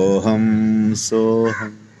 Shivoham,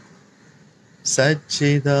 Soham,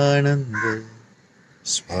 Satchidananda,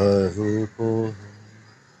 Swarupoham.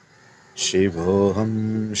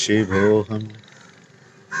 Shivoham, Shivoham,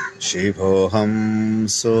 Shivoham,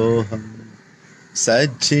 Soham,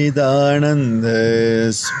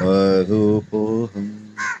 Satchidananda, Swarupoham.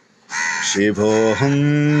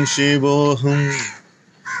 Shivoham, Shivoham,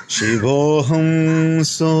 Shivoham,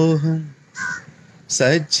 Soham,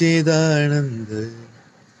 Satchidananda,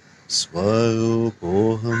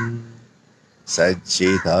 Swarupoham.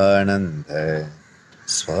 Satchidananda,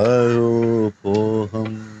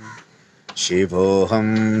 Swarupoham.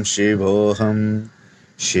 Shivoham, Shivoham,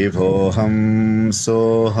 Shivoham,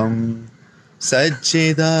 Soham,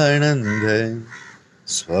 Satchidananda,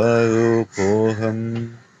 Swarupoham.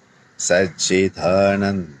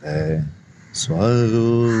 Satchidananda,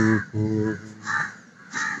 Swarupoham.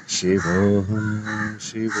 Shivoham,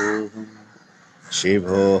 Shivoham,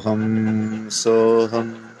 Shivoham Soham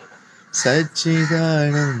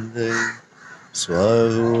Satchidananda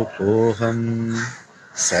Swarupoham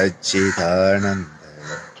Satchidananda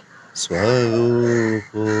Swarupoham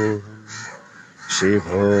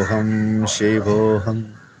Shivoham Shivoham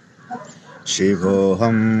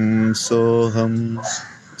Shivoham Soham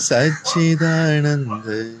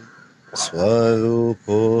Satchidananda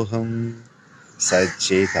Swarupoham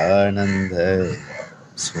Satchidananda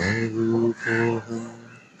Swarupoham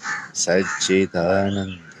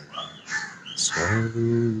Satchidananda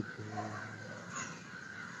Swarupoham.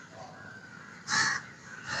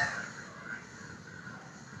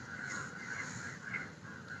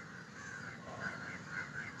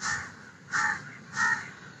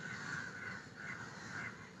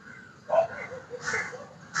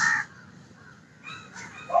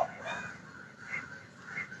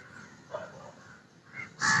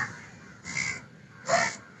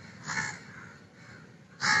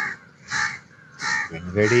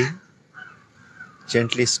 When ready,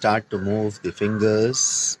 gently start to move the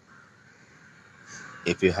fingers.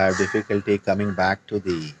 If you have difficulty coming back to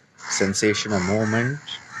the sensation of movement,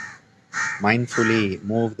 mindfully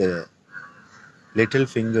move the little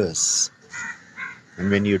fingers. And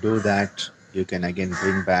when you do that, you can again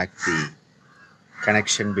bring back the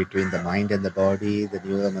connection between the mind and the body. The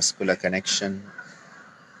neuromuscular connection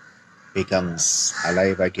becomes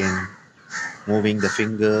alive again. Moving the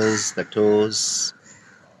fingers, the toes,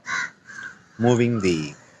 moving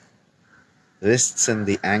the wrists and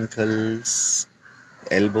the ankles,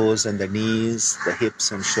 the elbows and the knees, the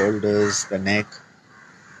hips and shoulders, the neck.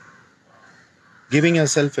 Giving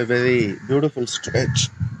yourself a very beautiful stretch,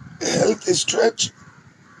 a healthy stretch.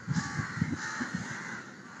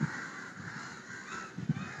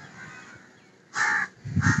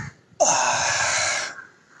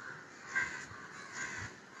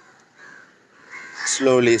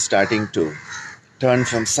 Slowly starting to turn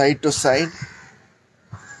from side to side.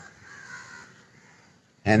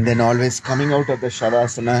 And then always coming out of the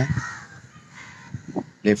Shavasana,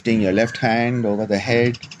 lifting your left hand over the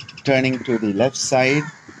head, turning to the left side,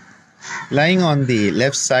 lying on the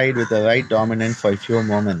left side with the right dominant for a few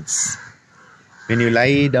moments. When you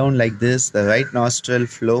lie down like this, the right nostril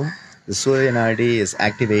flow, the Surya Nadi is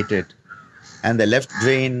activated, and the left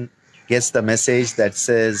brain gets the message that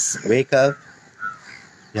says, wake up,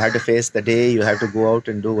 you have to face the day, you have to go out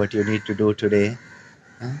and do what you need to do today.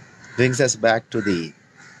 Brings us back to the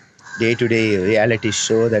day-to-day reality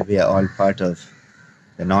show that we are all part of,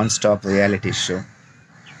 the non-stop reality show.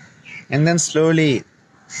 And then slowly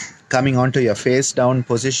coming onto your face down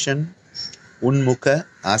position, Unmukha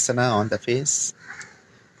asana on the face,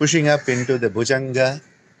 pushing up into the Bhujanga,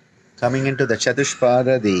 coming into the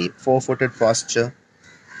Chatushpada, the four-footed posture.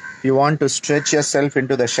 If you want to stretch yourself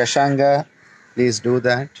into the Shashanga, please do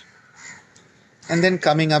that. And then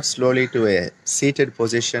coming up slowly to a seated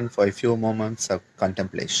position for a few moments of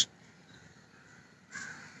contemplation.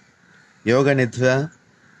 Yoga Nidra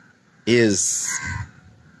is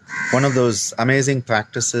one of those amazing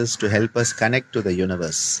practices to help us connect to the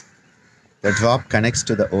universe. The drop connects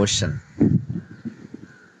to the ocean.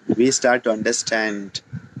 We start to understand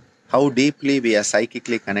how deeply we are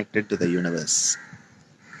psychically connected to the universe.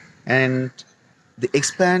 And the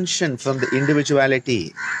expansion from the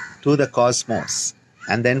individuality to the cosmos,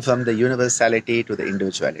 and then from the universality to the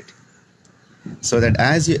individuality. So that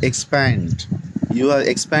as you expand, you are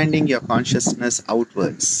expanding your consciousness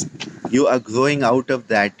outwards. You are growing out of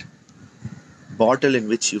that bottle in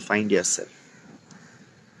which you find yourself.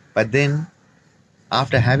 But then,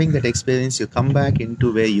 after having that experience, you come back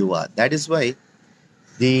into where you are. That is why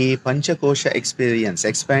the Panchakosha experience,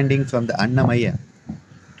 expanding from the Annamaya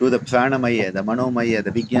to the Pranamaya, the Manomaya,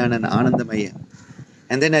 the Vijnana and Anandamaya.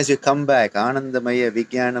 And then as you come back, Anandamaya,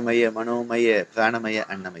 Vijnanamaya, Manomaya, Pranamaya,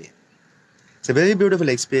 Annamaya. It's a very beautiful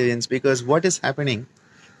experience because what is happening?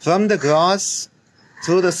 From the gross,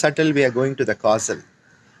 through the subtle, we are going to the causal.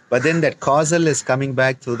 But then that causal is coming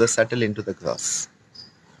back through the subtle into the gross.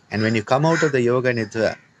 And when you come out of the Yoga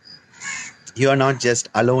Nidra, you are not just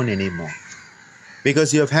alone anymore.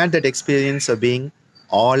 Because you have had that experience of being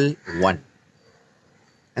all one.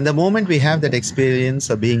 And the moment we have that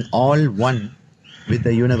experience of being all one with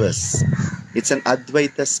the universe, it's an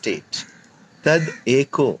Advaita state. Tad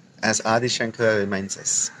Eko, as Adi Shankara reminds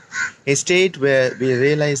us. A state where we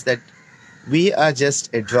realize that we are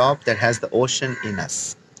just a drop that has the ocean in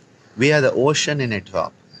us. We are the ocean in a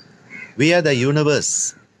drop. We are the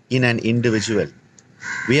universe in an individual.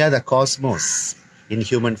 We are the cosmos in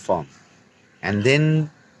human form. And then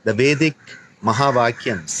the Vedic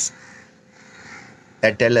Mahavakyams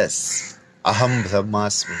that tell us, Aham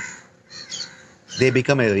Brahmasmi. they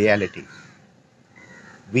become a reality.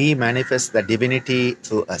 We manifest the divinity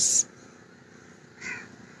through us.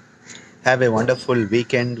 Have a wonderful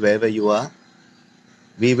weekend wherever you are.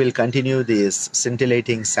 We will continue these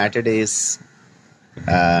scintillating Saturdays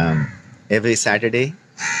every Saturday.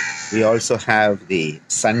 We also have the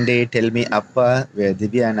Sunday Tell Me Appa, where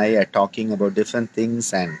Divya and I are talking about different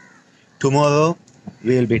things. And tomorrow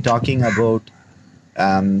we will be talking about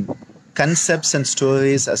concepts and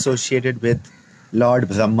stories associated with Lord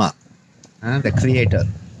Brahma, the creator.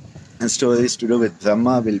 And stories to do with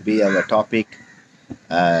Brahma will be our topic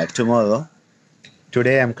tomorrow.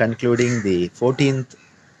 Today I'm concluding the 14th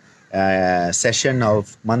session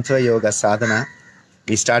of Mantra Yoga Sadhana.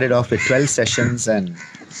 We started off with 12 sessions, and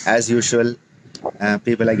as usual,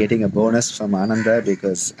 people are getting a bonus from Ananda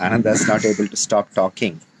because Ananda is not able to stop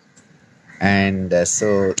talking. And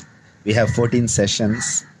so we have 14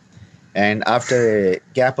 sessions. And after a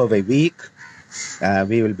gap of a week,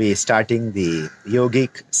 we will be starting the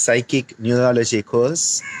Yogic Psychic Neurology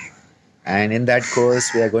course. And in that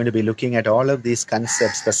course, we are going to be looking at all of these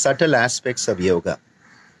concepts, the subtle aspects of yoga.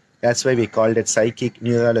 That's why we called it Psychic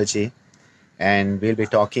Neurology. And we'll be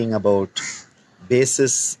talking about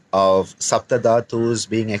basis of Saptadhatus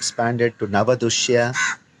being expanded to Navadushya,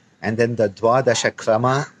 and then the Dwadasha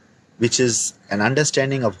Krama, which is an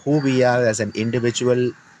understanding of who we are as an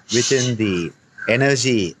individual within the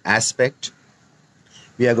energy aspect.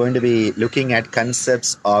 We are going to be looking at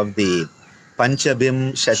concepts of the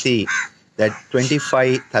Panchabim Shati, that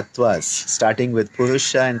 25 tattvas, starting with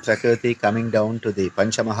Purusha and Prakriti, coming down to the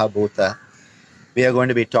Panchamahabhuta. We are going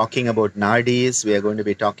to be talking about nadis, we are going to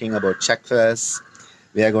be talking about chakras,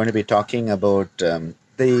 we are going to be talking about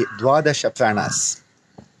the Dwadasha Pranas.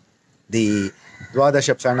 The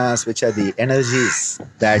Dwadasha Pranas, which are the energies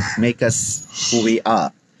that make us who we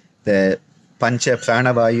are. The Pancha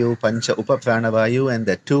Pranavayu, Pancha Upa Pranavayu, and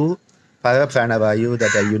the 2 Para Pranavayu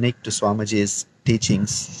that are unique to Swamiji's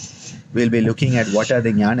teachings. We'll be looking at what are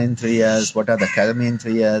the Jnanendriyas, what are the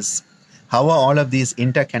Karmendriyas, how are all of these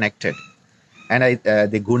interconnected. And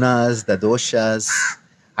the gunas, the doshas,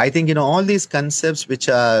 I think, all these concepts which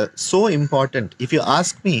are so important. If you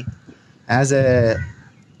ask me, as a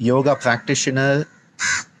yoga practitioner,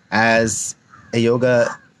 as a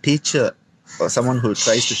yoga teacher, or someone who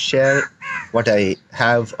tries to share what I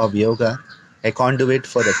have of yoga, a conduit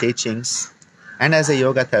for the teachings, and as a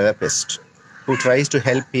yoga therapist who tries to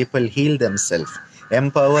help people heal themselves,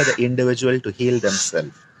 empower the individual to heal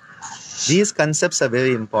themselves. These concepts are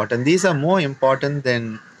very important. These are more important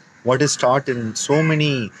than what is taught in so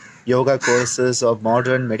many yoga courses of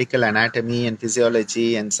modern medical anatomy and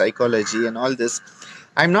physiology and psychology and all this.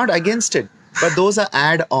 I'm not against it, but those are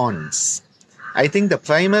add-ons. I think the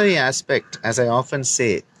primary aspect, as I often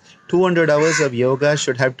say, 200 hours of yoga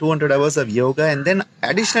should have 200 hours of yoga and then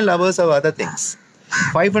additional hours of other things.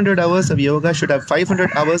 500 hours of yoga should have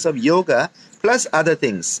 500 hours of yoga plus other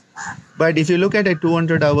things. But if you look at a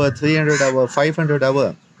 200 hour, 300 hour, 500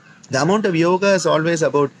 hour, the amount of yoga is always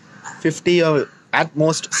about 50 or at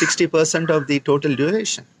most 60% of the total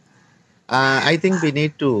duration. I think we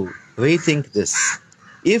need to rethink this.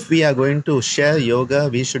 If we are going to share yoga,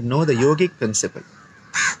 we should know the yogic principle.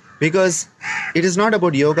 Because it is not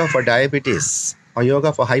about yoga for diabetes or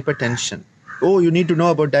yoga for hypertension. Oh, you need to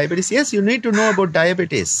know about diabetes. Yes, you need to know about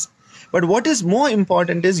diabetes. But what is more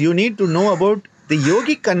important is you need to know about the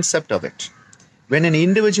yogic concept of it. When an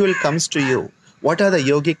individual comes to you, what are the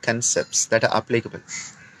yogic concepts that are applicable?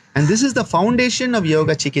 And this is the foundation of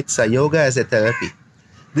yoga chikitsa, yoga as a therapy.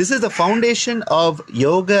 This is the foundation of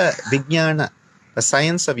yoga vijnana, the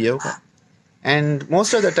science of yoga. And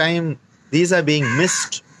most of the time, these are being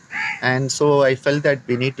missed. And so I felt that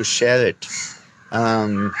we need to share it.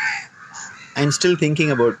 I'm still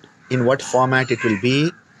thinking about in what format it will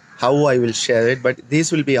be, how I will share it, but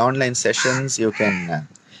these will be online sessions. You can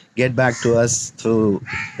get back to us through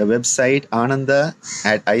the website.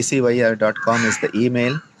 Ananda@ICYER.com is the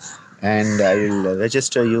email, and I will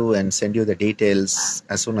register you and send you the details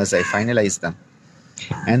as soon as I finalize them.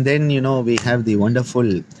 And then, we have the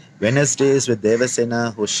wonderful Wednesdays with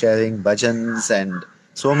Devasena, who's sharing bhajans, and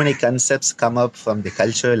so many concepts come up from the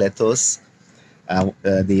cultural ethos.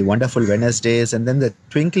 The wonderful Wednesdays, and then the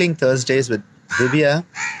Twinkling Thursdays with Divya,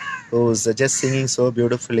 who's just singing so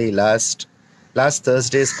beautifully. Last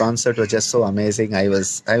Thursday's concert was just so amazing. I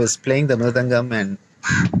was playing the mridangam and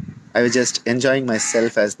I was just enjoying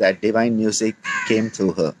myself as that divine music came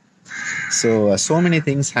through her. So many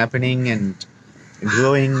things happening and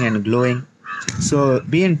growing and glowing. So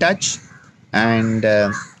be in touch and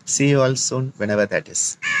see you all soon, whenever that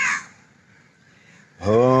is.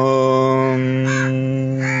 Om